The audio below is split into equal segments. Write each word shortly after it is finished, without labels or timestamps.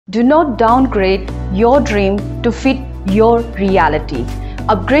Do not downgrade your dream to fit your reality.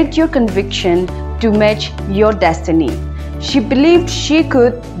 Upgrade your conviction to match your destiny. She believed she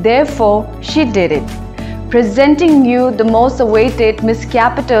could, therefore she did it. Presenting you the most awaited Miss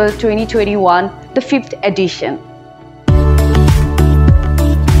Capital 2021, the 5th edition.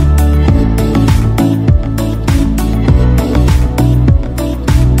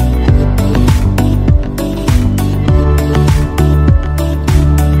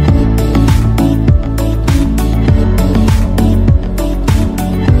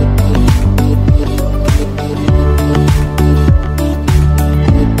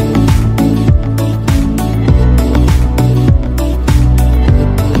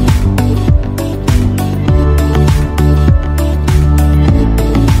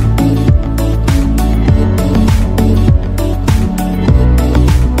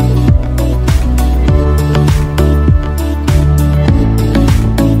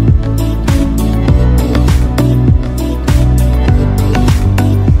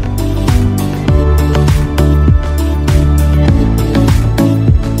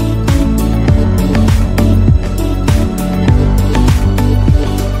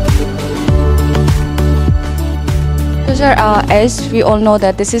 Sir, as we all know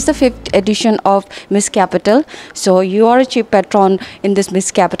that this is the 5th edition of Miss Capital, so you are a chief patron in this Miss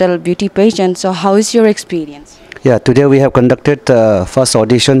Capital beauty pageant. So how is your experience? Yeah, today we have conducted first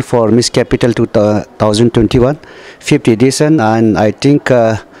audition for Miss Capital 2021, 5th edition, and I think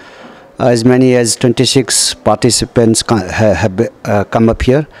as many as 26 participants have come up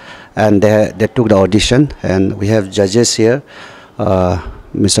here, and they took the audition, and we have judges here,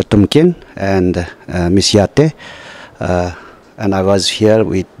 Mr. Tumkin and Miss Yate. And I was here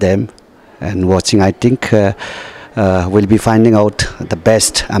with them and watching. I think we'll be finding out the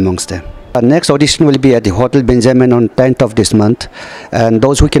best amongst them. Our next audition will be at the Hotel Benjamin on 10th of this month, and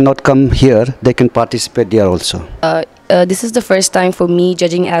those who cannot come here, they can participate there also. This is the first time for me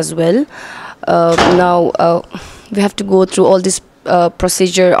judging as well. Now we have to go through all this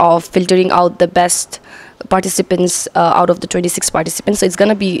procedure of filtering out the best participants out of the 26 participants, so it's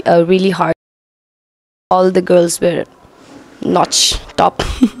gonna be really hard. All the girls were notch top.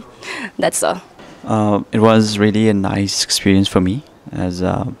 That's all. It was really a nice experience for me, as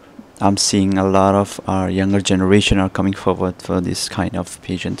I'm seeing a lot of our younger generation are coming forward for this kind of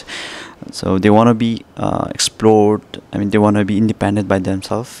pageant. So they want to be explored. I mean, they want to be independent by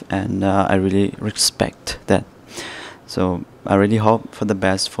themselves, and I really respect that. So I really hope for the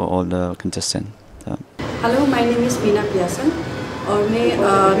best for all the contestants. Hello, my name is Meena Piyasan और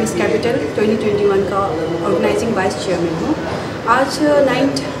मैं miss capital 2021 का organising vice chairman हूँ। आज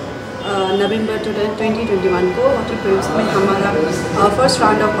 9 नवंबर 2021 को hotel PYBSS में हमारा first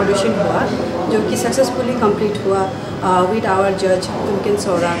round of audition हुआ, जो कि सक्सेसफुली कंप्लीट हुआ विद आवर जज तुमकिन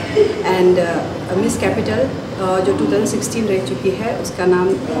सोरा एंड मिस कैपिटल जो 2016 रह चुकी है, उसका नाम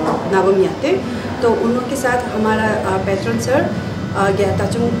नाबम याते। तो उन लोगों के साथ हमारा पैट्रन सर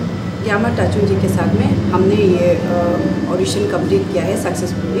ग्यामा टाचुंग जी के साथ में हमने ये ऑडिशन कंप्लीट किया है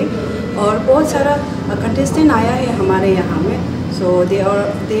सक्सेसफुली, और बहुत सारा कंटेस्टेंट आया है हमारे यहाँ में। सो दे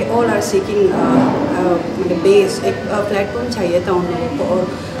ऑल आर सीकिंग मतलब बेस एक प्लेटफॉर्म चाहिए था उन लोगों को, और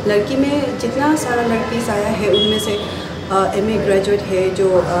लड़की में जितना सारा लड़की आया है उनमें से MA ग्रेजुएट है, जो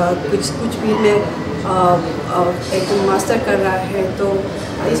कुछ फील्ड में एक मास्टर कर रहा है। तो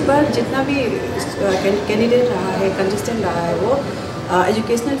इस बार जितना भी कैंडिडेट रहा है, कंटेस्टेंट रहा है, वो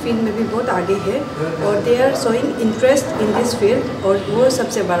एजुकेशनल फील्ड में भी बहुत आगे है, और they are showing interest in this field, और वो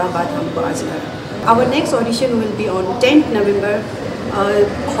सबसे बड़ा बात हमको आज लगा। Our next audition will be on 10th November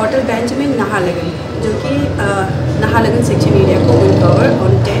hotel Benjamin Naharlagun, जो कि नाहरलगुन सेक्शन एरिया को will cover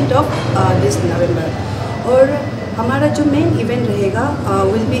on 10th of this November. और हमारा जो मेन इवेंट रहेगा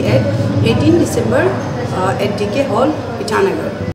will be eight 18 December eight DK hall Itanagar.